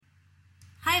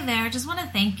Hi there. I just want to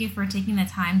thank you for taking the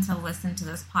time to listen to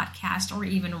this podcast or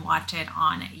even watch it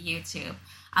on YouTube.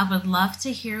 I would love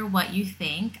to hear what you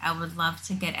think. I would love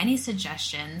to get any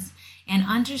suggestions and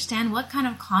understand what kind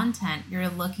of content you're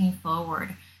looking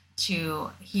forward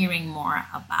to hearing more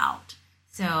about.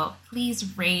 So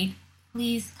please rate,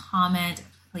 please comment,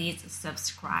 please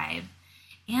subscribe.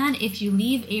 And if you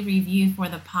leave a review for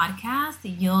the podcast,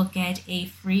 you'll get a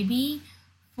freebie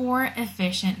for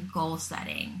efficient goal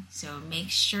setting. So make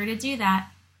sure to do that.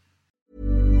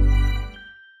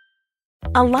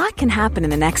 A lot can happen in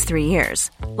the next 3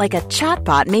 years. Like a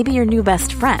chatbot may be your new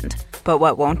best friend. But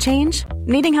what won't change?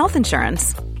 Needing health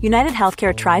insurance. United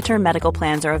Healthcare Tri-Term Medical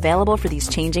Plans are available for these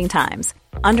changing times.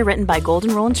 Underwritten by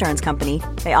Golden Rule Insurance Company,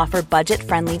 they offer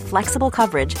budget-friendly, flexible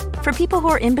coverage for people who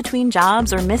are in between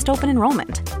jobs or missed open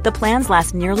enrollment. The plans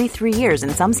last nearly 3 years in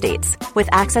some states, with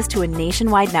access to a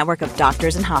nationwide network of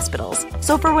doctors and hospitals.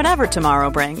 So for whatever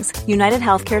tomorrow brings, United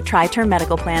Healthcare Tri-Term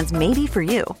Medical Plans may be for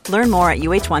you. Learn more at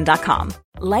uh1.com.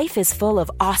 Life is full of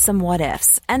awesome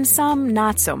what-ifs, and some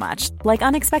not so much, like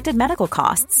unexpected medical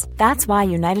costs. That's why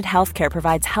United Healthcare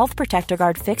provides Health Protector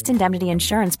Guard fixed indemnity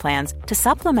insurance plans to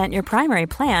supplement your primary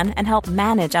plan and help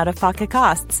manage out-of-pocket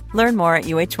costs. Learn more at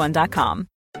uh1.com.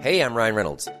 Hey, I'm Ryan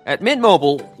Reynolds. At Mint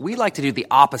Mobile, we like to do the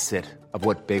opposite of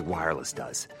what Big Wireless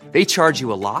does. They charge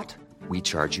you a lot. We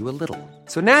charge you a little.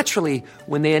 So naturally,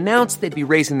 when they announced they'd be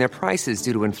raising their prices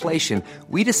due to inflation,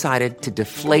 we decided to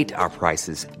deflate our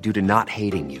prices due to not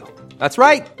hating you. That's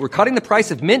right. We're cutting the price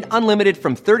of Mint Unlimited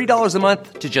from $30 a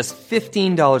month to just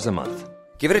 $15 a month.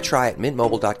 Give it a try at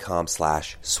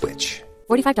mintmobile.com/switch.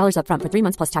 $45 up front for 3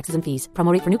 months plus taxes and fees.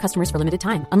 Promo rate for new customers for limited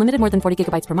time. Unlimited more than 40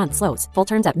 gigabytes per month. Slows full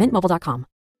terms at mintmobile.com.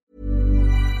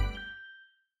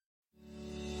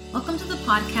 Welcome to the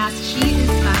podcast, She is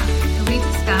Fab, where we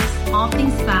discuss all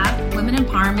things fab, women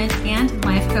empowerment, and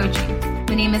life coaching.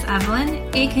 My name is Evelyn,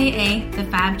 aka the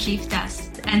Fab Chief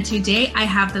Desk. And today I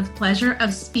have the pleasure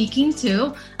of speaking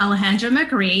to Alejandra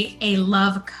McRee, a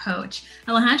love coach.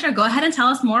 Alejandra, go ahead and tell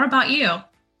us more about you.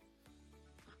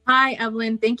 Hi,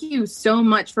 Evelyn. Thank you so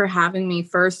much for having me.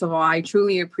 First of all, I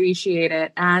truly appreciate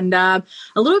it. And a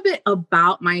little bit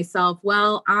about myself.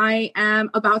 Well, I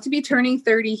am about to be turning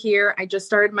 30 here. I just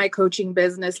started my coaching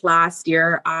business last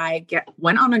year. I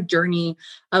went on a journey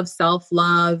of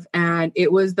self-love, and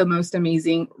it was the most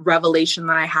amazing revelation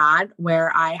that I had,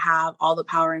 where I have all the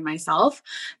power in myself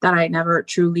that I never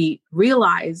truly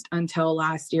realized until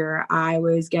last year. I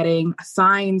was getting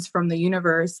signs from the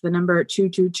universe, the number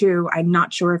 222. I'm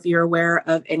not sure if you're aware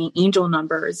of any angel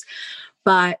numbers,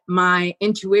 but my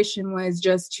intuition was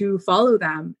just to follow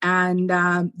them. And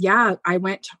I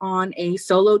went on a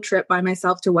solo trip by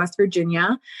myself to West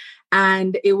Virginia.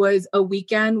 And it was a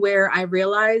weekend where I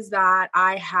realized that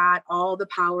I had all the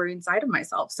power inside of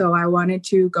myself. So I wanted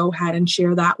to go ahead and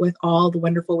share that with all the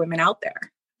wonderful women out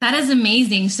there. That is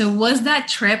amazing. So was that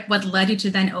trip what led you to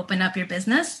then open up your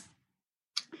business?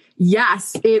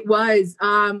 Yes, it was.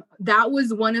 That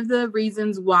was one of the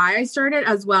reasons why I started,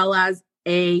 as well as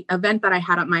a event that I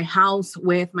had at my house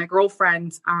with my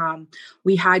girlfriends.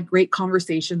 We had great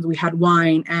conversations. We had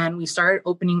wine, and we started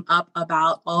opening up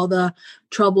about all the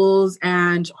troubles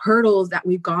and hurdles that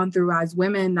we've gone through as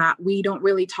women that we don't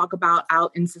really talk about out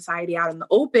in society, out in the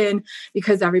open,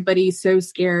 because everybody's so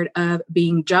scared of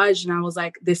being judged. And I was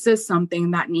like, this is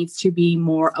something that needs to be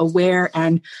more aware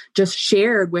and just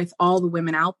shared with all the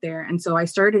women out there. And so I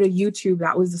started a YouTube.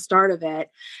 That was the start of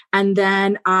it. And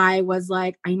then I was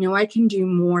like, I know I can do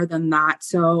more than that.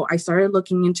 So I started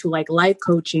looking into like life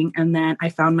coaching, and then I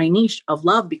found my niche of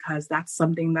love, because that's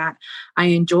something that I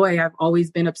enjoy. I've always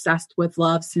been obsessed with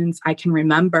love since I can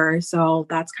remember. So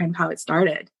that's kind of how it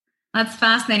started. That's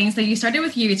fascinating. So you started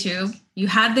with YouTube, you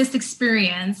had this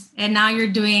experience, and now you're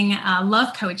doing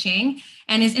love coaching.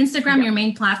 And is Instagram your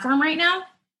main platform right now?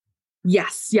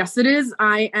 Yes, it is.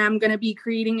 I am going to be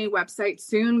creating a website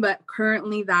soon, but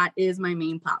currently that is my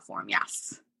main platform.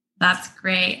 Yes. That's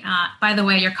great. By the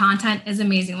way, your content is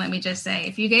amazing. Let me just say,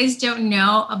 if you guys don't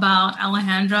know about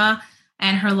Alejandra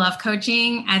and her love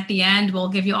coaching, at the end, we'll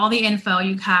give you all the info.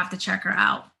 You have to check her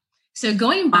out. So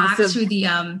going back to the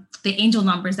angel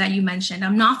numbers that you mentioned,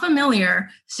 I'm not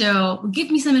familiar. So give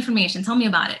me some information. Tell me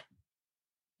about it.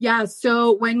 Yeah.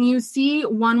 So when you see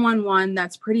 111,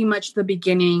 that's pretty much the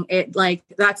beginning.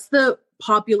 That's the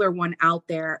popular one out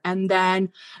there. And then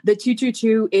the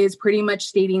 222 is pretty much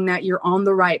stating that you're on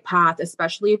the right path,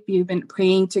 especially if you've been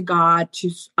praying to God, to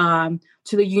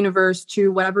the universe,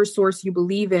 to whatever source you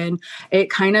believe in. It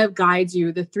kind of guides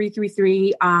you. The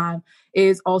 333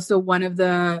 is also one of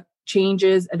the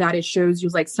changes that it shows you,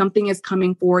 like something is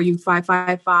coming for you.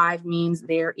 555 means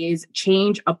there is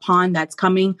change upon that's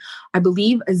coming. I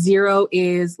believe 0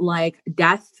 is like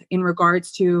death, in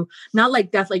regards to not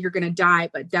like death like you're going to die,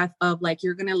 but death of like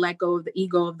you're going to let go of the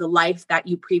ego of the life that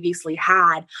you previously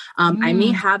had. I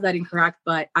may have that incorrect,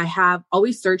 but I have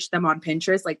always searched them on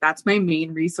Pinterest. Like that's my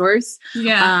main resource.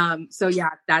 So yeah,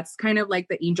 that's kind of like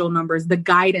the angel numbers, the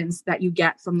guidance that you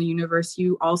get from the universe.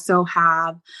 You also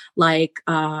have like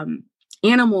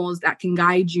animals that can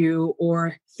guide you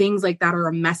or things like that, or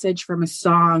a message from a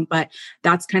song. But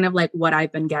that's kind of like what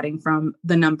I've been getting from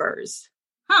the numbers.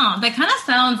 That kind of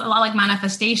sounds a lot like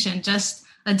manifestation, just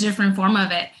a different form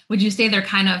of it. Would you say they're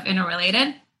kind of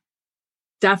interrelated?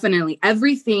 Definitely.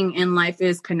 Everything in life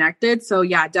is connected. So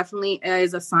yeah, definitely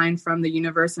is a sign from the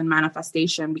universe and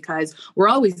manifestation, because we're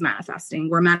always manifesting.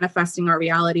 We're manifesting our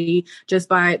reality just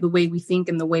by the way we think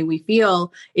and the way we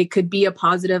feel. It could be a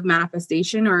positive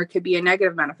manifestation or it could be a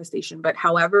negative manifestation, but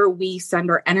however we send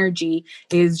our energy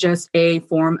is just a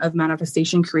form of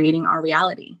manifestation, creating our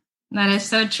reality. That is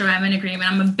so true. I'm in agreement.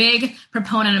 I'm a big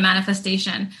proponent of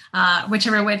manifestation,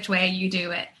 whichever which way you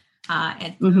do it.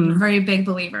 I'm a very big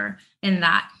believer in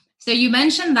that. So you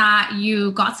mentioned that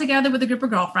you got together with a group of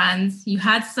girlfriends, you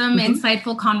had some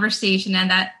insightful conversation,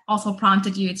 and that also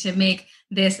prompted you to make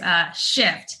this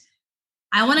shift.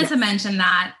 I wanted to mention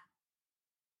that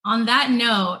on that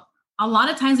note, a lot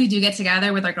of times we do get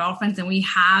together with our girlfriends and we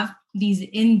have these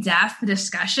in-depth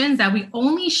discussions that we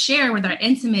only share with our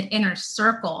intimate inner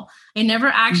circle. It never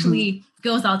actually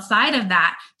goes outside of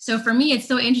that. So for me, it's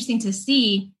so interesting to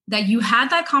see that you had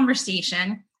that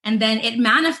conversation and then it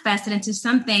manifested into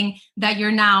something that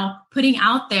you're now putting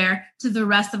out there to the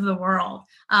rest of the world.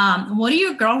 What do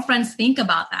your girlfriends think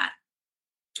about that?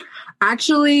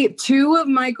 Actually, 2 of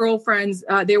my girlfriends,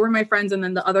 they were my friends. And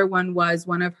then the other one was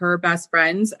one of her best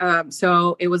friends.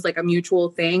 So it was like a mutual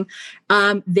thing.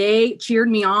 They cheered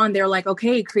me on. They're like,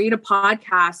 okay, create a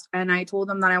podcast. And I told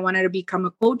them that I wanted to become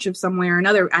a coach of some way or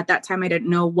another. At that time, I didn't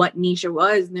know what niche it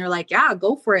was. And they're like, yeah,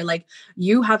 go for it. Like,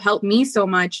 you have helped me so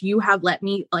much. You have let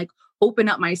me like open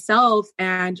up myself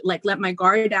and like let my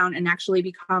guard down and actually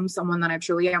become someone that I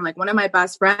truly am. Like one of my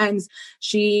best friends,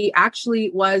 she actually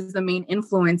was the main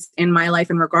influence in my life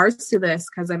in regards to this,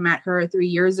 because I met her 3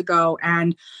 years ago.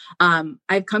 And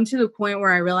I've come to the point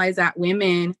where I realize that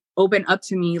women open up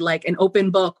to me like an open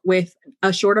book with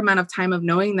a short amount of time of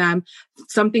knowing them,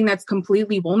 something that's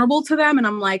completely vulnerable to them. And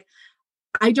I'm like,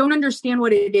 I don't understand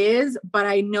what it is, but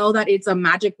I know that it's a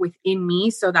magic within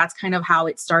me. So that's kind of how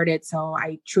it started. So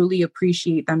I truly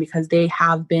appreciate them because they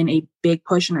have been a big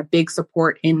push and a big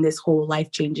support in this whole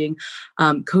life-changing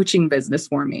coaching business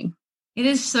for me. It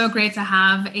is so great to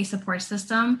have a support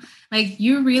system. Like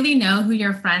you really know who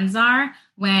your friends are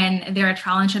when there are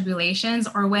trial and tribulations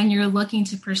or when you're looking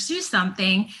to pursue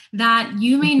something that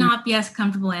you may not be as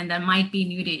comfortable in, that might be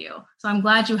new to you. So I'm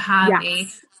glad you have a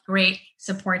great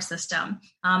support system.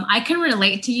 I can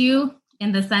relate to you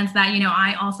in the sense that,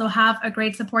 I also have a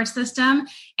great support system.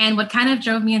 And what kind of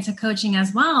drove me into coaching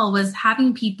as well was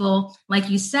having people, like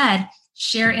you said,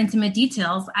 share intimate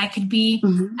details. I could be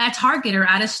at Target or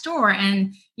at a store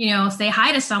and, say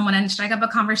hi to someone and strike up a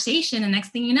conversation. And next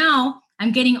thing you know,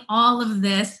 I'm getting all of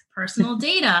this personal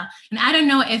data. And I don't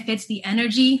know if it's the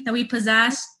energy that we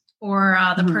possess or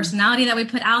the personality that we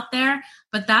put out there,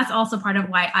 but that's also part of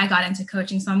why I got into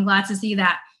coaching. So I'm glad to see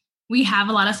that we have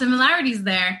a lot of similarities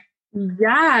there.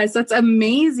 Yes, that's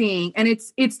amazing. And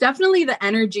it's definitely the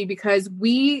energy, because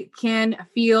we can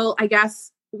feel, I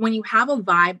guess, when you have a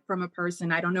vibe from a person,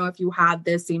 I don't know if you have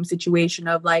this same situation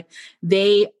of like,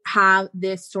 they have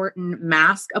this certain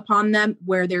mask upon them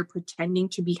where they're pretending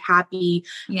to be happy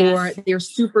or they're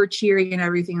super cheery and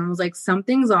everything. I was like,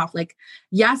 something's off. Like,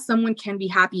 yes, someone can be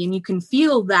happy and you can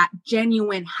feel that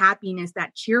genuine happiness,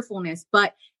 that cheerfulness.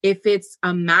 But if it's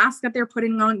a mask that they're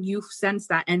putting on, you sense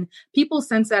that, and people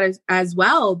sense that as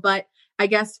well. But I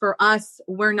guess for us,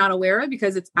 we're not aware of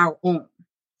because it's our own.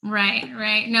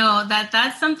 Right. No,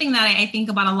 that's something that I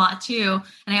think about a lot too.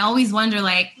 And I always wonder,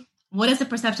 like, what is the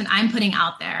perception I'm putting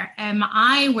out there? Am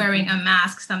I wearing a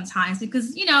mask sometimes?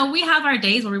 Because, we have our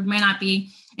days where we may not be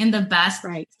in the best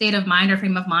state of mind or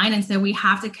frame of mind. And so we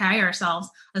have to carry ourselves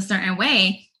a certain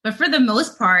way. But for the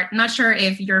most part, I'm not sure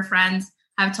if your friends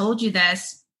have told you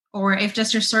this or if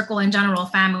just your circle in general,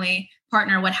 family,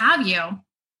 partner, what have you,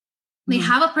 they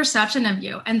have a perception of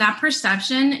you. And that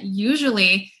perception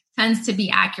usually tends to be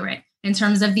accurate in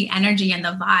terms of the energy and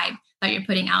the vibe that you're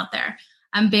putting out there.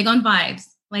 I'm big on vibes.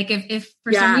 Like if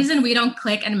for some reason we don't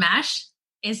click and mesh,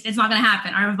 it's not going to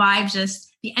happen. Our vibe, just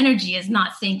the energy is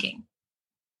not syncing.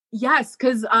 Yes,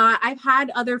 because I've had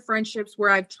other friendships where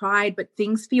I've tried, but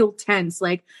things feel tense.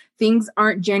 Like things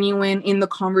aren't genuine in the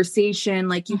conversation.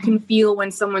 Like you can feel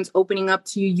when someone's opening up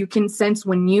to you. You can sense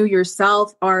when you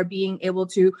yourself are being able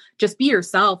to just be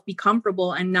yourself, be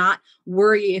comfortable, and not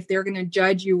worry if they're going to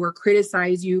judge you or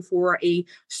criticize you for a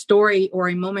story or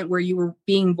a moment where you were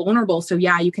being vulnerable. So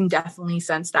yeah, you can definitely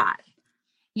sense that.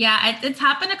 Yeah, it's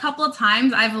happened a couple of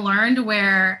times. I've learned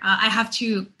where I have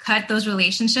to cut those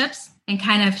relationships and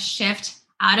kind of shift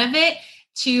out of it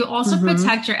to also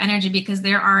protect your energy, because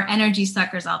there are energy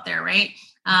suckers out there, right?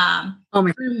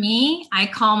 For me, I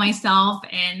call myself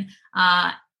an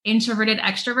introverted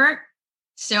extrovert.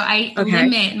 So I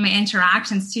limit my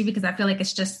interactions too, because I feel like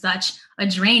it's just such a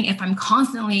drain if I'm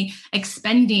constantly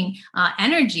expending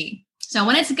energy. So I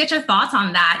wanted to get your thoughts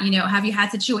on that. You know, have you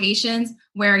had situations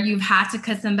where you've had to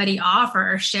cut somebody off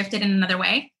or shift it in another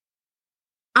way?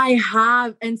 I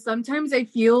have. And sometimes I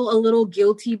feel a little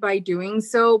guilty by doing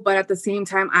so. But at the same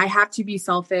time, I have to be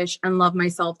selfish and love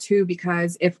myself too,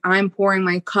 because if I'm pouring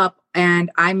my cup and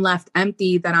I'm left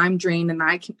empty, then I'm drained and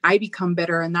I become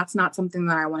bitter. And that's not something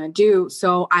that I want to do.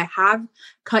 So I have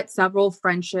cut several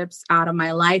friendships out of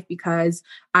my life because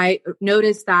I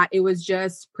noticed that it was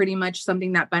just pretty much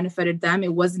something that benefited them.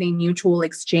 It wasn't a mutual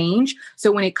exchange.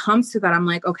 So when it comes to that, I'm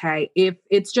like, okay, if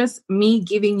it's just me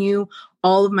giving you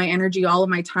all of my energy, all of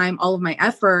my time, all of my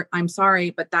effort, I'm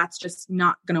sorry, but that's just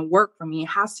not going to work for me. It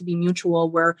has to be mutual,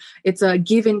 where it's a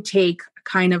give and take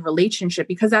kind of relationship,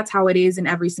 because that's how it is in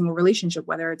every single relationship,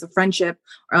 whether it's a friendship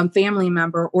or a family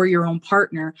member or your own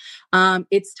partner.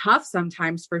 It's tough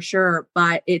sometimes for sure,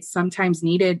 but it's sometimes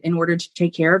needed in order to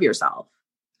take care of yourself.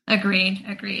 Agreed.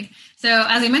 So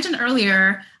as I mentioned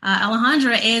earlier,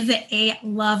 Alejandra is a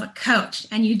love coach,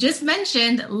 and you just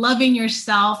mentioned loving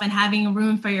yourself and having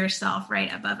room for yourself,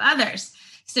 right, above others.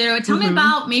 So tell me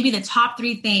about maybe the top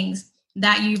 3 things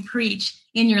that you preach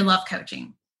in your love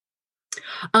coaching.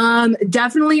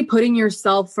 Definitely putting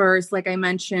yourself first, like I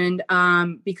mentioned,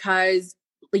 because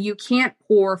you can't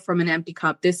pour from an empty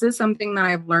cup. This is something that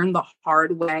I've learned the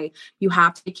hard way. You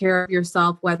have to take care of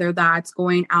yourself, whether that's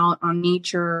going out on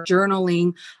nature,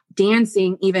 journaling,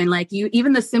 dancing, even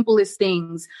the simplest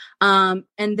things. And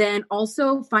then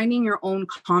also finding your own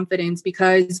confidence,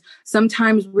 because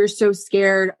sometimes we're so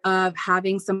scared of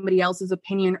having somebody else's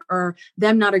opinion or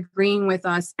them not agreeing with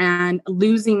us and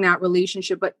losing that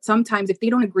relationship. But sometimes if they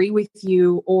don't agree with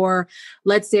you, or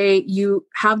let's say you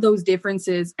have those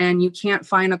differences and you can't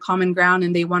find a common ground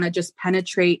and they want to just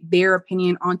penetrate their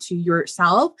opinion onto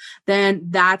yourself, then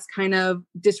that's kind of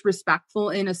disrespectful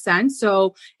in a sense.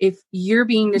 So if you're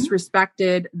being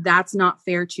disrespected, that's not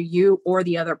fair to you or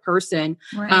the other person.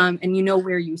 Right. And you know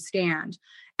where you stand.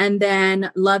 And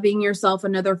then loving yourself,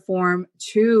 another form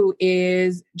too,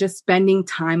 is just spending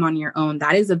time on your own.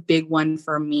 That is a big one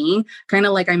for me. Kind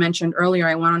of like I mentioned earlier,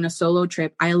 I went on a solo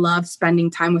trip. I love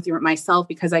spending time with myself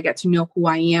because I get to know who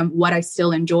I am, what I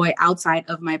still enjoy outside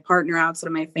of my partner, outside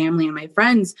of my family and my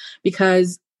friends,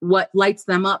 because what lights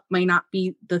them up might not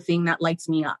be the thing that lights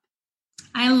me up.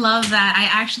 I love that.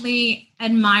 I actually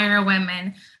admire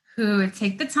women who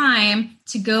take the time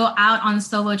to go out on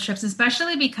solo trips,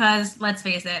 especially because, let's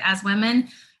face it, as women,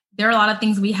 there are a lot of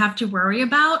things we have to worry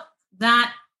about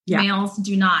that males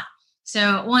do not.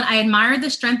 So one, I admire the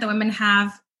strength that women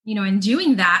have, in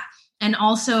doing that. And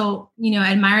also,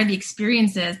 admire the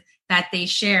experiences that they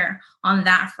share on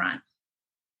that front.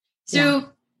 So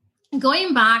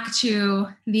going back to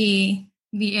the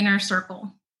inner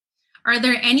circle, are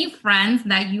there any friends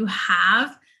that you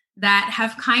have that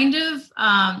have kind of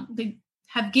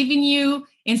have given you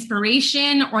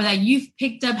inspiration, or that you've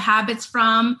picked up habits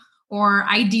from or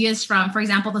ideas from, for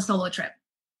example, the solo trip?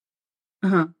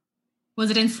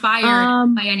 Was it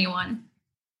inspired by anyone?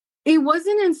 It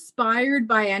wasn't inspired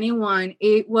by anyone.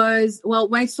 It was,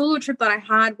 my solo trip that I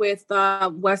had with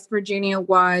West Virginia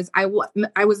was, I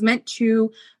was meant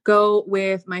to go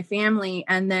with my family,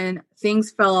 and then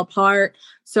things fell apart.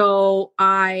 So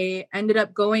I ended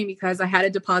up going because I had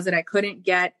a deposit. I couldn't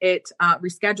get it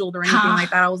rescheduled or anything like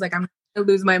that. I was like, I'm going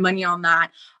to lose my money on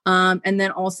that. And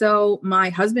then also my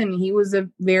husband, he was a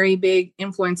very big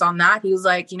influence on that. He was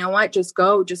like, you know what, just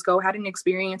go ahead and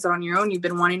experience it on your own. You've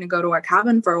been wanting to go to a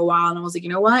cabin for a while. And I was like, you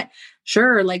know what,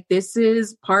 sure. Like, this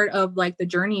is part of like the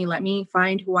journey. Let me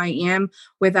find who I am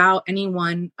without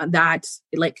anyone that's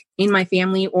like in my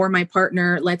family or my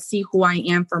partner. Let's see who I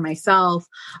am for myself.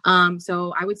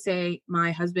 So I would say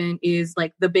my husband is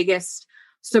like the biggest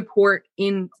support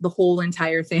in the whole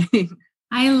entire thing.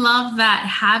 I love that.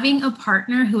 Having a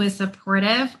partner who is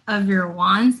supportive of your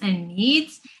wants and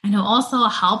needs, and who also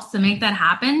helps to make that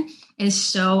happen, is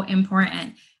so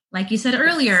important. Like you said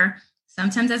earlier,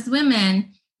 sometimes as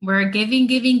women, we're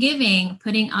giving,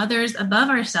 putting others above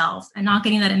ourselves and not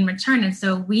getting that in return. And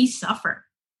so we suffer.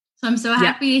 So I'm so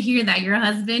happy to hear that your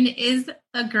husband is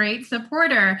a great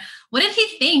supporter. What did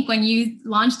he think when you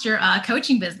launched your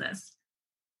coaching business?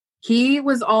 He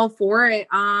was all for it.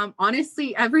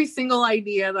 Honestly, every single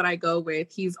idea that I go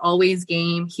with, he's always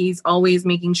game. He's always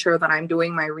making sure that I'm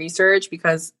doing my research,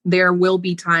 because there will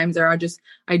be times where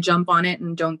I jump on it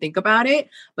and don't think about it.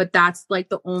 But that's like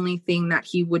the only thing that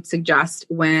he would suggest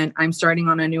when I'm starting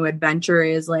on a new adventure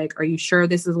is like, are you sure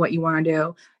this is what you want to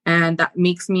do? And that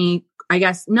makes me, I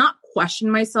guess, not question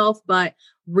myself, but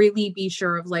really be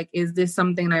sure of like, is this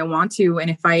something I want to? And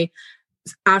if I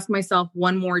ask myself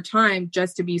one more time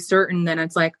just to be certain, then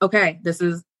it's like, okay,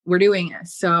 we're doing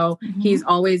this. So he's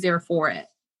always there for it.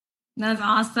 That's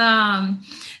awesome.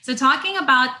 So talking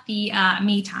about the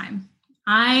me time,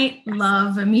 I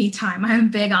love me time. I'm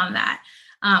big on that.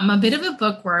 I'm a bit of a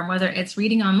bookworm, whether it's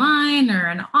reading online or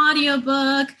an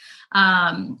audiobook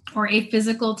or a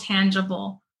physical,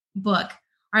 tangible book.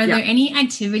 Are there any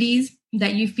activities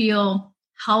that you feel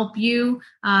help you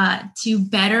to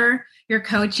better your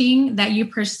coaching that you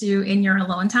pursue in your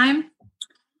alone time?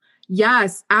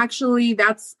 Yes, actually,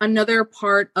 that's another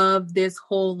part of this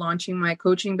whole launching my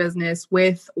coaching business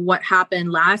with what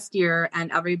happened last year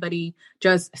and everybody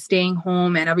just staying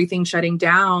home and everything shutting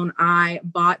down. I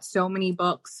bought so many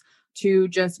books to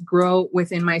just grow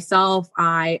within myself.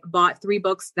 I bought 3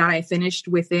 books that I finished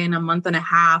within a month and a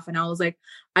half. And I was like,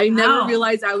 I never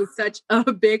realized I was such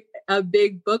a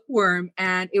big bookworm.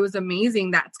 And it was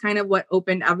amazing. That's kind of what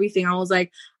opened everything. I was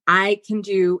like, I can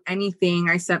do anything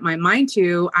I set my mind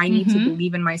to. I need to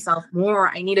believe in myself more.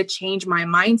 I need to change my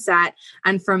mindset.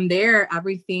 And from there,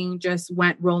 everything just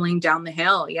went rolling down the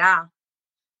hill. Yeah.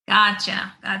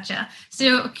 Gotcha.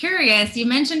 So curious, you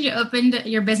mentioned you opened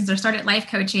your business or started life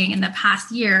coaching in the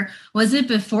past year. Was it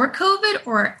before COVID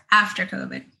or after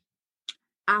COVID?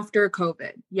 After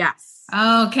COVID, yes.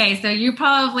 Okay, so you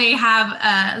probably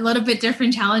have a little bit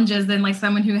different challenges than like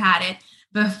someone who had it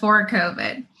before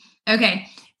COVID. Okay,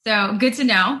 so good to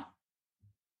know.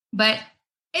 But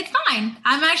it's fine.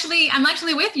 I'm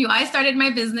actually with you. I started my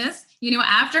business,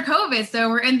 after COVID, so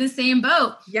we're in the same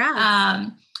boat. Yeah.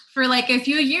 For like a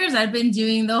few years, I've been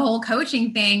doing the whole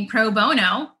coaching thing pro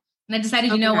bono, and I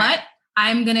decided, you know what,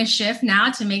 I'm going to shift now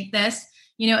to make this,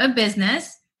 a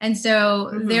business. And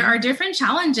so there are different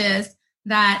challenges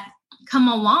that come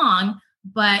along,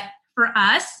 but for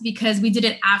us, because we did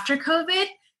it after COVID,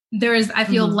 I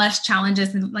feel less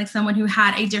challenges than like someone who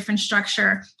had a different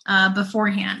structure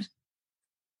beforehand.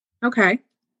 Okay.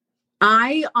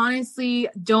 I honestly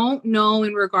don't know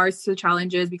in regards to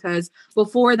challenges, because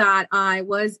before that I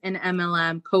was in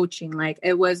MLM coaching. Like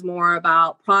it was more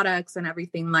about products and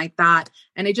everything like that.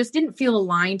 And it just didn't feel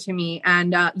aligned to me.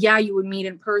 And you would meet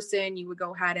in person, you would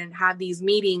go ahead and have these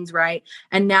meetings, right?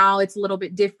 And now it's a little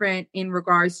bit different in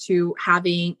regards to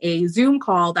having a Zoom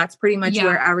call. That's pretty much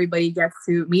where everybody gets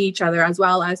to meet each other, as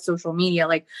well as social media,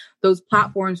 like those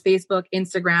platforms, Facebook,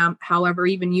 Instagram, however,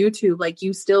 even YouTube, like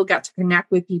you still get to connect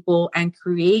with people and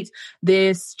create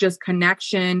this just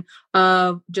connection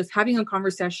of just having a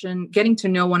conversation, getting to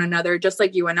know one another, just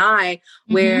like you and I,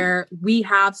 where we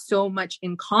have so much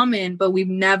in common, but we've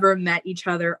never met each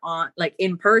other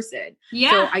in person.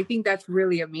 Yeah. So I think that's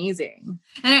really amazing.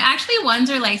 And I actually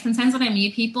wonder, like, sometimes when I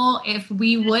meet people, if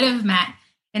we would have met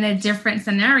in a different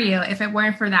scenario, if it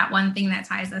weren't for that one thing that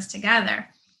ties us together.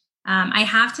 I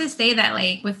have to say that,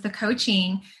 like, with the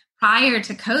coaching prior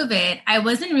to COVID, I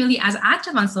wasn't really as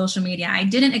active on social media. I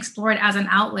didn't explore it as an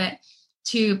outlet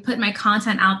to put my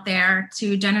content out there,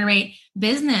 to generate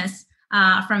business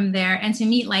from there, and to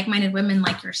meet like-minded women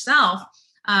like yourself.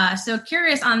 So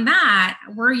curious on that,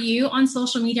 were you on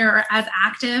social media or as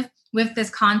active with this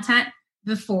content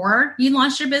before you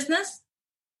launched your business?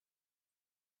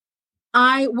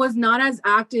 I was not as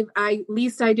active. At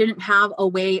least I didn't have a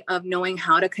way of knowing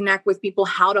how to connect with people,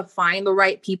 how to find the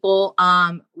right people.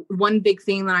 One big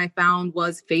thing that I found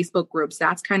was Facebook groups.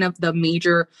 That's kind of the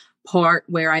major part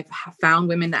where I've found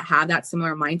women that have that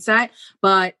similar mindset.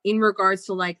 But in regards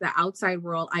to like the outside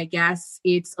world, I guess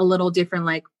it's a little different.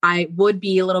 Like I would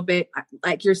be a little bit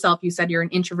like yourself. You said you're an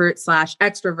introvert /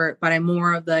 extrovert, but I'm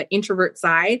more of the introvert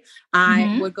side.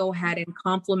 I would go ahead and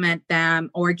compliment them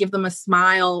or give them a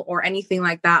smile or anything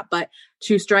like that. But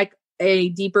to strike a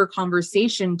deeper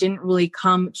conversation didn't really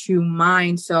come to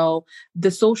mind. So the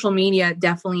social media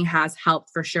definitely has helped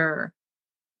for sure.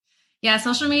 Yeah,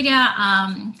 social media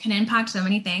can impact so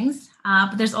many things,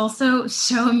 but there's also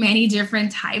so many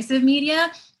different types of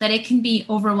media that it can be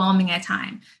overwhelming at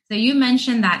times. So you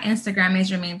mentioned that Instagram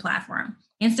is your main platform.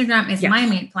 Instagram is my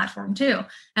main platform too.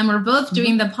 And we're both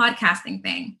doing the podcasting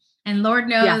thing. And Lord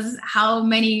knows how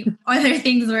many other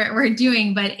things we're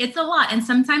doing, but it's a lot. And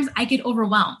sometimes I get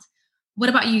overwhelmed. What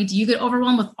about you? Do you get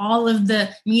overwhelmed with all of the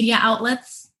media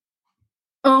outlets?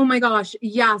 Oh my gosh.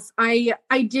 Yes, I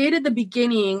did at the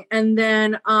beginning. And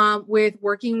then with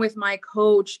working with my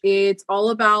coach, it's all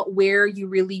about where you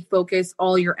really focus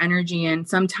all your energy in.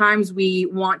 Sometimes we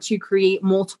want to create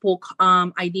multiple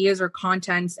ideas or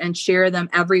contents and share them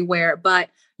everywhere, but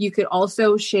you could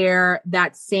also share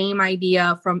that same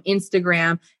idea from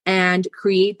Instagram and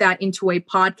create that into a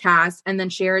podcast and then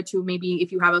share it to maybe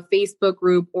if you have a Facebook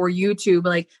group or YouTube,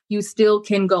 like you still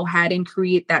can go ahead and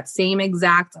create that same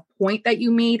exact point that you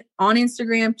made on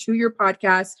Instagram to your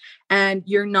podcast. And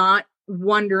you're not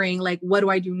wondering like, what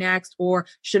do I do next? Or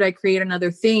should I create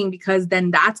another thing? Because then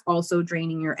that's also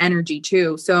draining your energy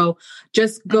too. So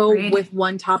just go with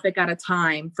one topic at a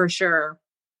time for sure.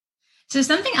 So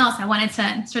something else I wanted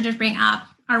to sort of bring up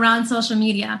around social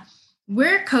media.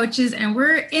 We're coaches and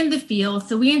we're in the field.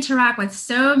 So we interact with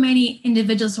so many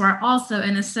individuals who are also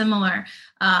in a similar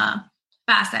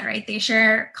facet, right? They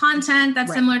share content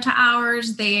that's similar to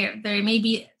ours. They may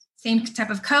be same type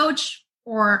of coach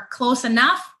or close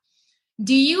enough.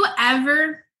 Do you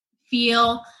ever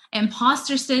feel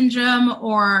imposter syndrome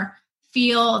or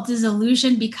feel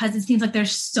disillusioned because it seems like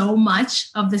there's so much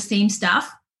of the same stuff?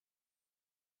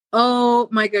 Oh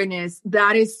my goodness.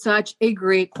 That is such a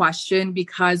great question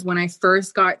because when I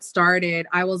first got started,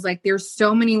 I was like, there's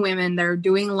so many women that are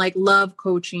doing like love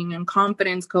coaching and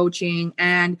confidence coaching.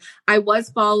 And I was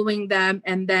following them.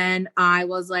 And then I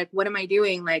was like, what am I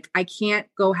doing? Like, I can't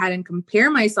go ahead and compare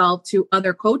myself to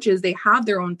other coaches. They have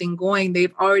their own thing going.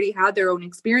 They've already had their own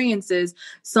experiences.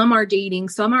 Some are dating,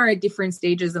 some are at different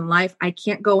stages in life. I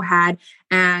can't go ahead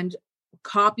and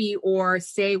copy or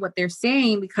say what they're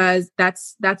saying because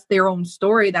that's their own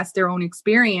story. That's their own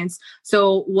experience.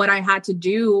 So what I had to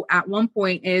do at one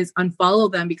point is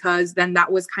unfollow them because then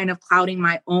that was kind of clouding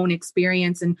my own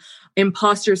experience and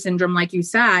imposter syndrome, like you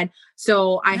said.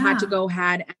 So I had to go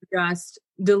ahead and just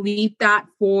delete that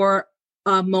for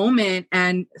a moment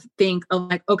and think of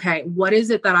like, okay, what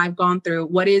is it that I've gone through?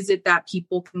 What is it that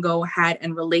people can go ahead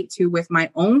and relate to with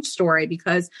my own story?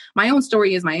 Because my own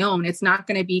story is my own. It's not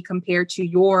going to be compared to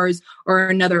yours or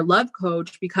another love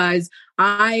coach because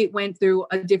I went through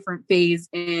a different phase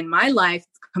in my life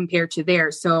compared to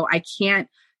theirs. So I can't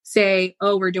say,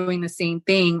 oh, we're doing the same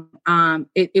thing.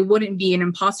 It wouldn't be an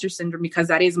imposter syndrome because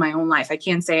that is my own life. I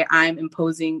can't say I'm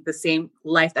imposing the same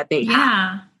life that they have.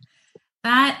 Yeah,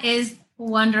 that is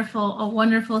wonderful. A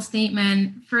wonderful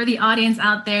statement for the audience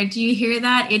out there. Do you hear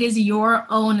that? It is your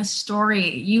own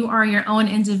story. You are your own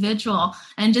individual.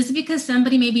 And just because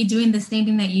somebody may be doing the same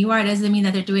thing that you are, doesn't mean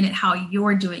that they're doing it how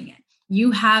you're doing it.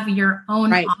 You have your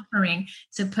own offering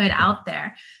to put out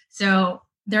there. So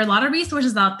there are a lot of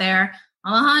resources out there.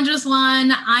 Alejandra's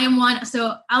one. I am one.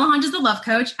 So Alejandra's a love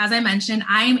coach. As I mentioned,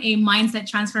 I am a mindset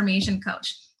transformation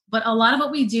coach. But a lot of what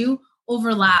we do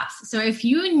overlaps. So if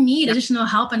you need additional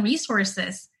help and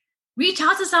resources, reach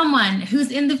out to someone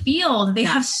who's in the field. They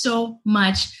have so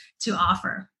much to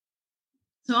offer.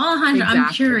 So Alejandra,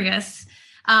 I'm curious,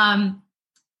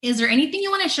 is there anything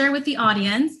you want to share with the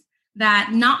audience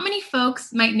that not many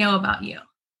folks might know about you?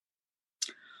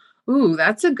 Ooh,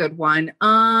 that's a good one.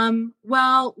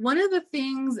 Well, one of the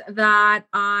things that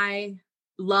I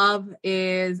love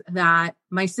is that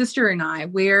my sister and I,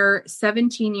 we're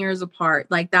 17 years apart.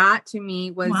 Like that to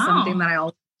me was something that I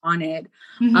always wanted.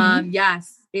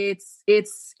 Yes,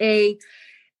 it's a,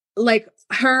 like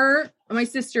her, my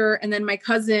sister, and then my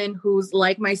cousin who's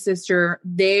like my sister,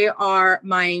 they are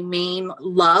my main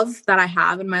love that I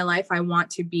have in my life. I want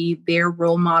to be their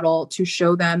role model to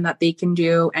show them that they can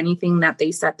do anything that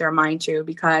they set their mind to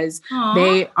because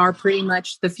they are pretty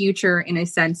much the future in a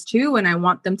sense too. And I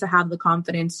want them to have the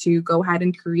confidence to go ahead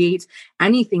and create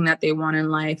anything that they want in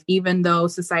life, even though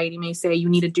society may say you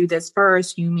need to do this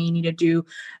first, you may need to do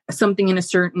something in a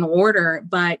certain order,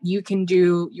 but you can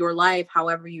do your life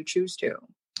however you choose to.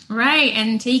 Right.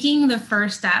 And taking the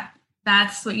first step,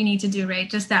 that's what you need to do, right?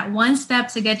 Just that one step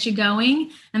to get you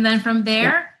going. And then from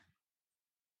there,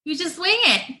 you just wing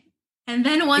it. And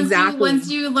then once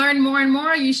you learn more and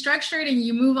more, you structure it and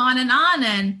you move on.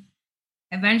 And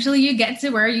eventually you get to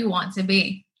where you want to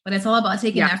be. But it's all about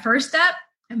taking that first step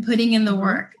and putting in the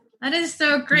work. That is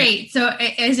so great. So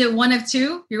is it one of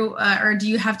two? Or do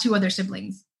you have two other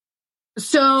siblings?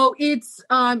 So it's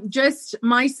just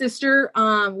my sister.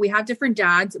 We have different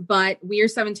dads, but we are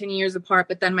 17 years apart.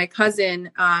 But then my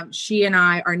cousin, she and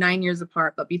I are 9 years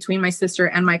apart. But between my sister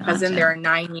and my cousin, there are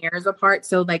 9 years apart.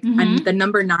 So like and the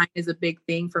number 9 is a big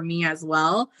thing for me as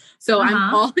well. So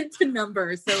I'm all into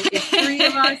numbers. So it's 3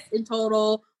 of us in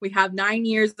total. We have 9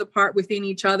 years apart within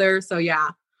each other. So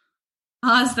yeah.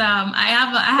 Awesome. I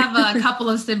have a couple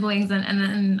of siblings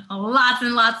and lots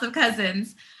and lots of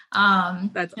cousins.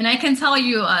 And I can tell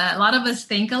you a lot of us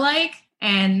think alike,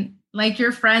 and like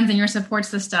your friends and your support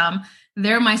system,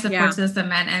 they're my support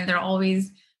system, and they're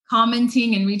always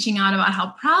commenting and reaching out about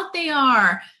how proud they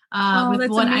are with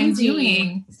what I'm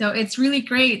doing. So it's really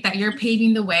great that you're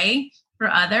paving the way for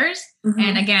others.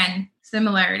 And again,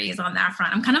 similarities on that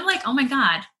front. I'm kind of like, oh my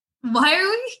God, why are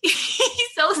we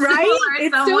so similar? Right?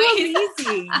 It's so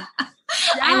amazing.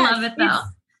 I love it though.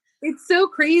 It's so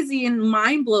crazy and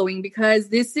mind-blowing because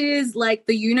this is like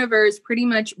the universe pretty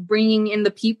much bringing in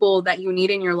the people that you need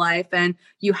in your life. And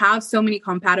you have so many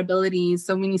compatibilities,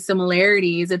 so many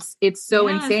similarities. It's so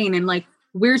insane. And like,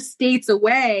 we're states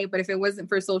away, but if it wasn't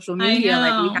for social media,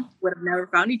 like we would have never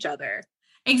found each other.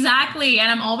 Exactly. And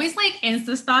I'm always like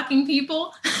Insta-stalking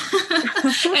people.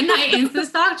 And I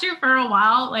Insta-stalked you for a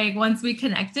while, like once we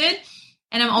connected.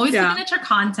 And I'm always looking at your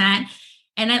content.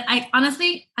 And I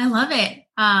honestly, I love it.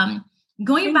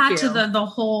 Going back to the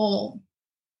whole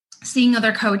seeing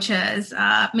other coaches,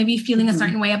 maybe feeling a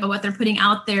certain way about what they're putting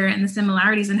out there and the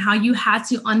similarities and how you had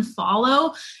to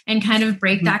unfollow and kind of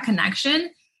break that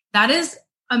connection. That is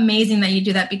amazing that you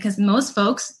do that, because most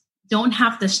folks don't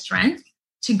have the strength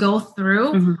to go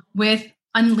through with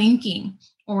unlinking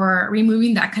or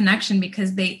removing that connection,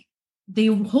 because they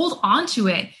hold on to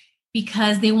it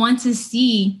because they want to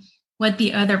see what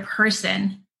the other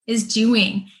person is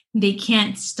doing. They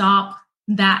can't stop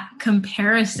that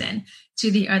comparison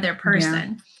to the other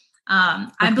person.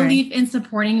 I believe in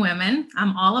supporting women.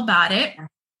 I'm all about it.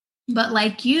 But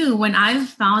like you, when I've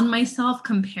found myself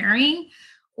comparing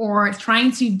or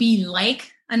trying to be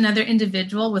like another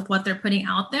individual with what they're putting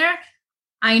out there,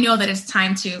 I know that it's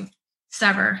time to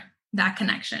sever that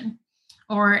connection.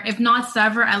 Or if not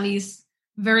sever, at least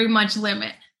very much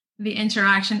limit the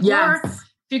interaction or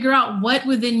figure out what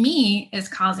within me is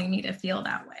causing me to feel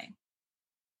that way.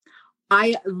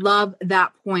 I love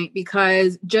that point,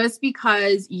 because just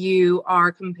because you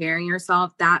are comparing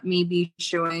yourself, that may be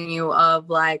showing you of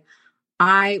like,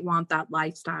 I want that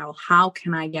lifestyle. How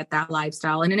can I get that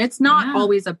lifestyle? And it's not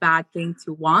always a bad thing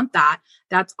to want that.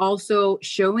 That's also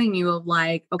showing you of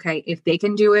like, okay, if they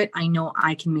can do it, I know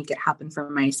I can make it happen for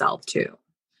myself too.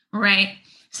 Right.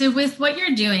 So with what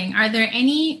you're doing, are there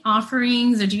any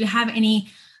offerings or do you have any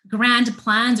grand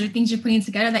plans or things you're putting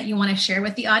together that you want to share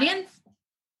with the audience?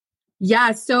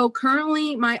 Yeah. So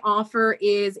currently my offer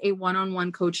is a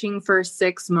one-on-one coaching for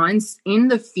 6 months. In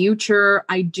the future,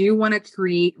 I do want to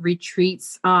create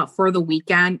retreats for the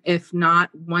weekend. If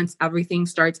not, once everything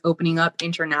starts opening up,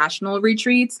 international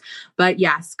retreats. But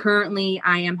yes, currently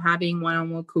I am having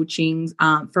one-on-one coachings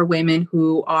for women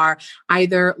who are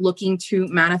either looking to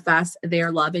manifest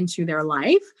their love into their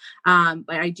life.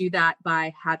 But I do that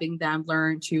by having them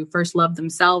learn to first love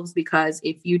themselves, because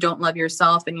if you don't love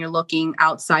yourself and you're looking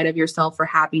outside of yourself for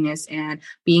happiness and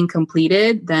being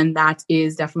completed, then that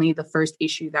is definitely the first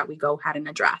issue that we go ahead and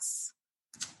address.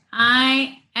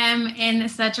 I am in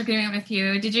such agreement with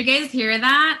you. Did you guys hear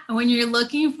that? When you're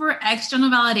looking for external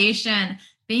validation,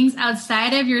 things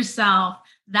outside of yourself,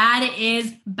 that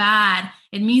is bad.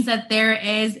 It means that there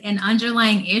is an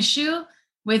underlying issue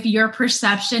with your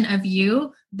perception of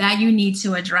you that you need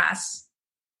to address.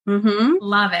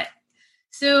 Love it.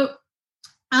 So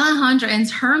Alejandra, in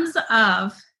terms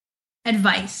of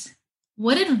advice,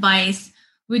 what advice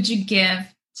would you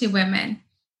give to women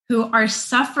who are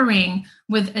suffering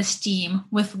with esteem,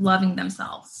 with loving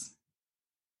themselves?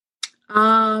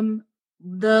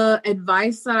 The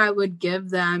advice that I would give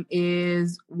them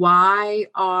is, why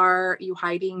are you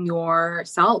hiding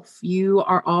yourself? You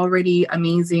are already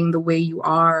amazing the way you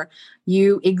are.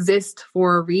 You exist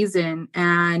for a reason.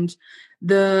 And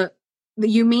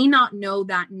you may not know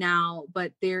that now,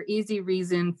 but there is a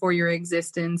reason for your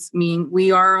existence. I mean,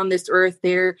 we are on this earth.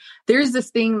 There's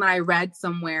this thing that I read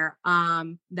somewhere,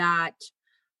 that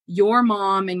your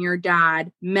mom and your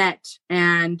dad met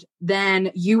and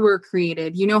then you were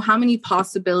created. You know how many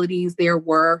possibilities there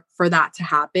were for that to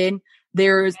happen?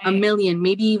 There's a million,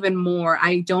 maybe even more.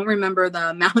 I don't remember the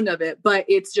amount of it, but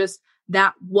it's just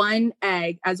that one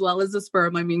egg as well as the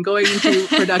sperm. I mean, going into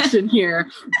production here,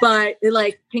 but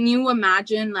like, can you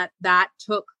imagine that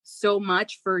took so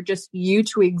much for just you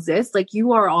to exist. Like,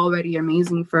 you are already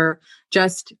amazing for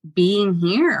just being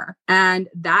here. And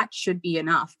that should be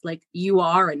enough. Like, you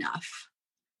are enough.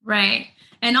 Right.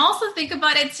 And also think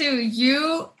about it too.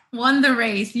 You won the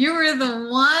race. You were the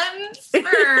one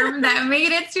sperm that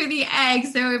made it to the egg.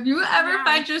 So if you ever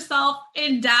find yourself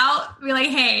in doubt, be like,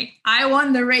 hey, I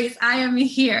won the race. I am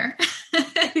here.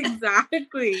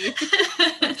 Exactly.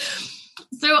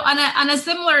 So on a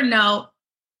similar note,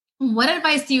 what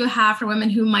advice do you have for women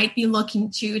who might be looking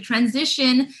to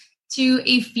transition to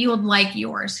a field like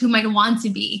yours, who might want to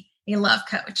be a love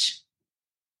coach?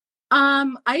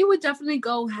 I would definitely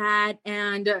go ahead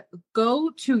and go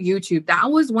to YouTube.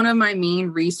 That was one of my main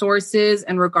resources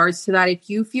in regards to that. If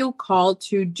you feel called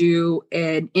to do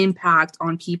an impact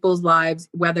on people's lives,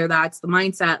 whether that's the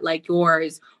mindset like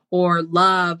yours or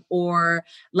love, or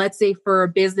let's say for a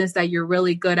business that you're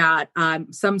really good at,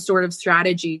 some sort of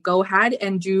strategy, go ahead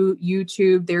and do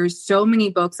YouTube. There's so many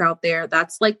books out there.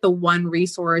 That's like the one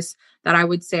resource that I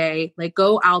would say, like,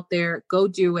 go out there, go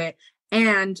do it.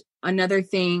 And another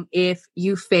thing, if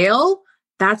you fail,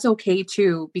 that's okay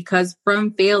too, because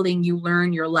from failing, you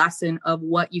learn your lesson of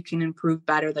what you can improve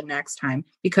better the next time.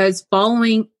 Because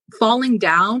falling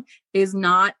down is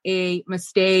not a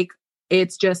mistake.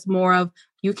 It's just more of,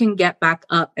 you can get back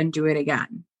up and do it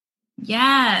again.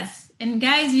 Yes. And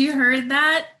guys, you heard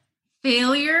that?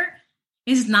 Failure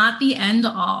is not the end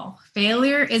all.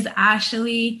 Failure is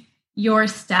actually your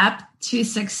step to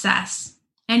success.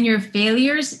 And your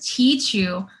failures teach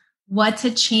you what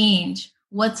to change,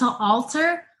 what to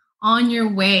alter on your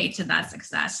way to that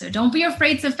success. So don't be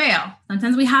afraid to fail.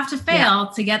 Sometimes we have to fail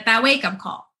to get that wake-up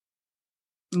call.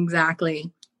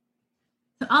 Exactly.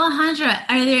 So Alejandra,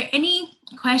 are there any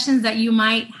questions that you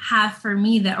might have for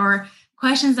me or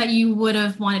questions that you would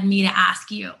have wanted me to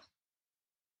ask you?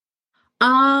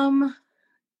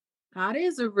 That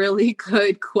is a really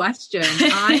good question.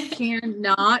 I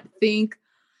cannot think.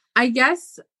 I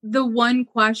guess the one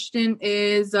question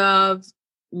is of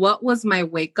what was my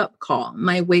wake-up call?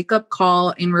 My wake-up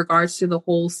call in regards to the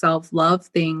whole self-love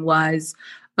thing was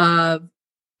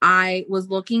I was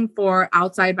looking for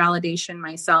outside validation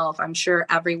myself. I'm sure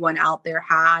everyone out there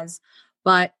has.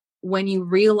 But when you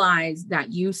realize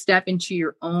that you step into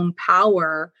your own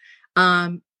power,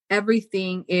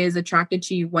 everything is attracted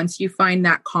to you. Once you find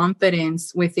that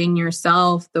confidence within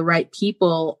yourself, the right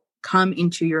people come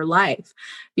into your life,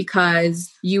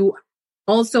 because you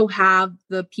also have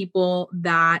the people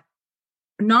that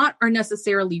are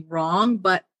necessarily wrong,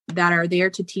 but that are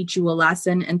there to teach you a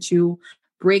lesson and to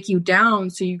break you down.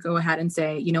 So you go ahead and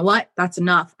say, you know what, that's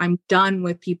enough. I'm done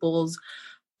with people's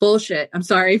bullshit. I'm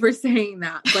sorry for saying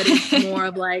that, but it's more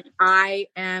of like, I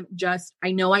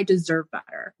know I deserve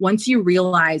better. Once you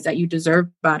realize that you deserve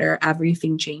better,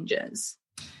 everything changes.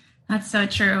 That's so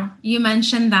true. You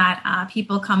mentioned that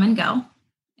people come and go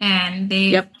and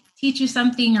they teach you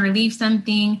something or leave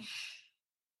something.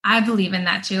 I believe in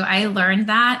that too. I learned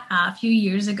that a few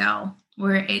years ago,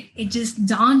 where it just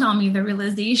dawned on me, the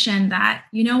realization that,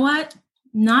 you know what,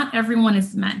 not everyone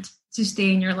is meant to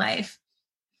stay in your life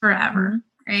forever,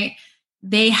 right?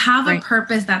 They have a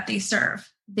purpose that they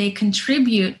serve. They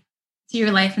contribute to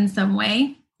your life in some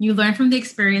way. You learn from the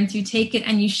experience, you take it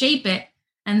and you shape it.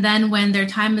 And then when their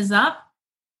time is up,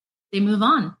 they move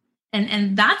on.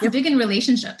 And that's big in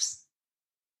relationships.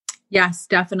 Yes,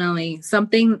 definitely.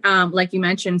 Something like you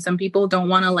mentioned, some people don't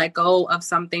want to let go of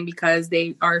something because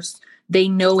they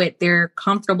know it, they're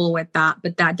comfortable with that,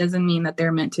 but that doesn't mean that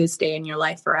they're meant to stay in your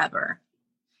life forever.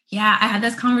 Yeah, I had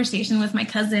this conversation with my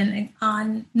cousin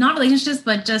on not relationships,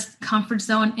 but just comfort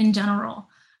zone in general.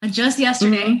 Just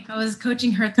yesterday, I was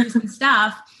coaching her through some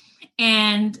stuff.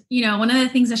 And, one of the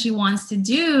things that she wants to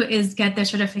do is get their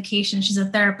certification. She's a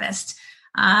therapist,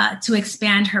 to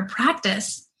expand her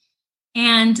practice.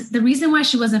 And the reason why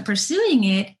she wasn't pursuing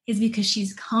it is because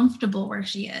she's comfortable where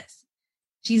she is.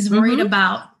 She's worried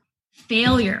about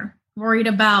failure, worried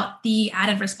about the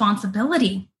added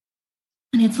responsibility.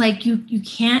 And it's like, you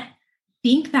can't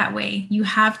think that way. You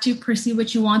have to pursue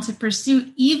what you want to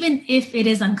pursue, even if it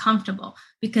is uncomfortable,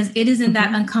 because it is in that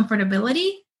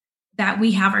uncomfortability that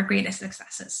we have our greatest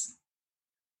successes.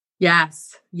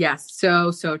 Yes.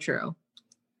 So true.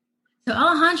 So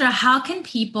Alejandra, how can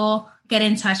people get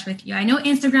in touch with you? I know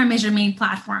Instagram is your main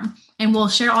platform, and we'll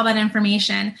share all that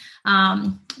information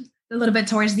a little bit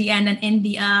towards the end and in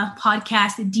the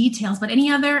podcast details, but any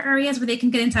other areas where they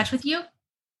can get in touch with you?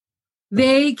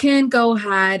 They can go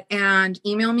ahead and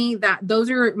email me. Those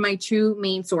are my two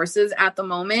main sources at the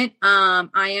moment. I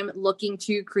am looking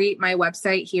to create my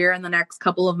website here in the next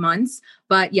couple of months,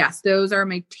 but yes, those are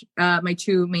my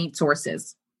two main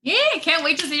sources. Yeah, I can't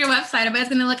wait to see your website. I bet it's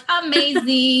going to look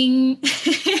amazing.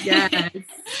 Yes.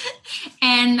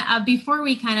 And before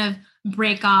we kind of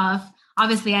break off,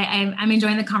 obviously I'm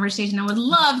enjoying the conversation. I would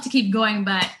love to keep going,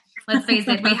 but let's face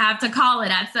it, we have to call it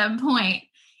at some point.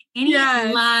 Any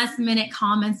last minute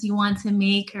comments you want to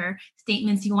make or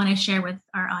statements you want to share with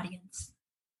our audience?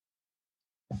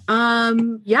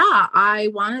 I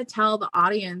want to tell the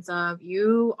audience of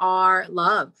you are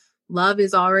love. Love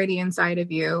is already inside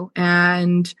of you.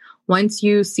 And once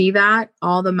you see that,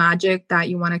 all the magic that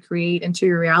you want to create into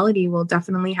your reality will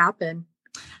definitely happen.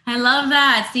 I love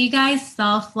that. See, guys,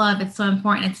 self-love, it's so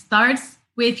important. It starts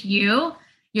with you,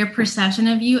 your perception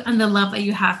of you, and the love that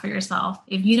you have for yourself.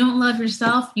 If you don't love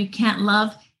yourself, you can't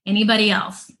love anybody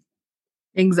else.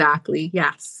 Exactly.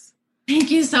 Yes.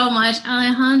 Thank you so much,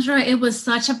 Alejandra. It was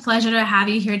such a pleasure to have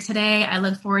you here today. I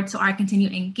look forward to our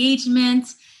continued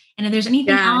engagement. And if there's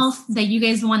anything else that you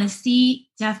guys want to see,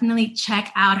 definitely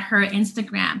check out her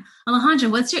Instagram.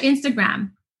 Alejandra, what's your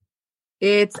Instagram?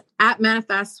 It's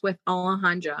 @Manifest with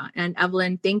Alejandra. And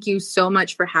Evelyn, thank you so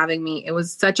much for having me. It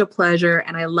was such a pleasure.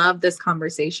 And I love this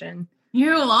conversation.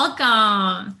 You're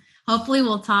welcome. Hopefully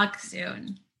we'll talk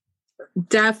soon.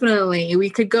 Definitely. We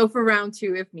could go for round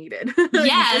 2 if needed.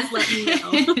 Yes. Just let me know.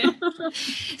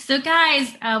 So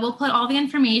guys, we'll put all the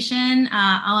information,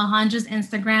 Alejandra's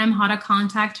Instagram, how to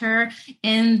contact her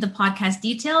in the podcast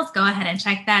details. Go ahead and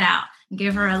check that out.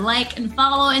 Give her a like and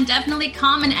follow and definitely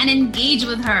comment and engage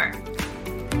with her.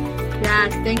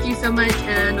 Yes. Thank you so much.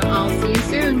 And I'll see you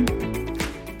soon.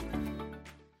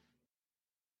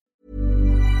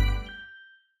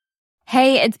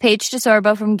 Hey, it's Paige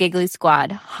DeSorbo from Giggly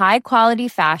Squad. High quality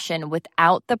fashion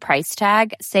without the price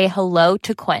tag. Say hello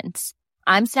to Quince.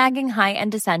 I'm snagging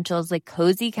high-end essentials like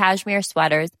cozy cashmere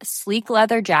sweaters, sleek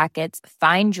leather jackets,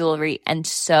 fine jewelry, and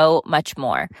so much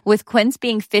more. With Quince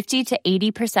being 50 to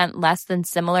 80% less than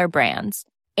similar brands.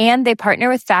 And they partner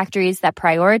with factories that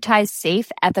prioritize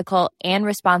safe, ethical, and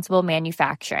responsible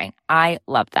manufacturing. I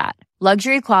love that.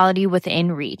 Luxury quality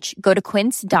within reach. Go to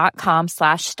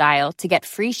quince.com/style to get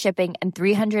free shipping and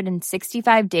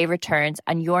 365-day returns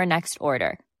on your next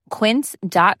order.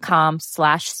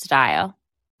 Quince.com/style.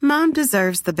 Mom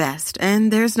deserves the best,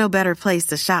 and there's no better place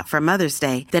to shop for Mother's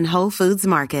Day than Whole Foods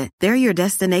Market. They're your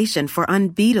destination for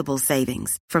unbeatable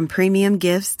savings, from premium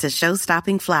gifts to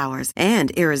show-stopping flowers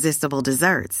and irresistible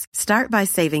desserts. Start by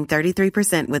saving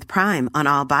 33% with Prime on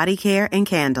all body care and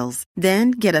candles.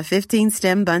 Then get a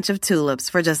 15-stem bunch of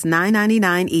tulips for just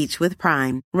 $9.99 each with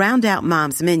Prime. Round out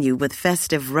Mom's menu with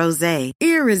festive rosé,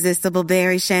 irresistible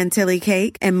berry chantilly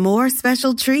cake, and more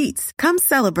special treats. Come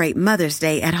celebrate Mother's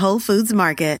Day at Whole Foods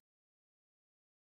Market.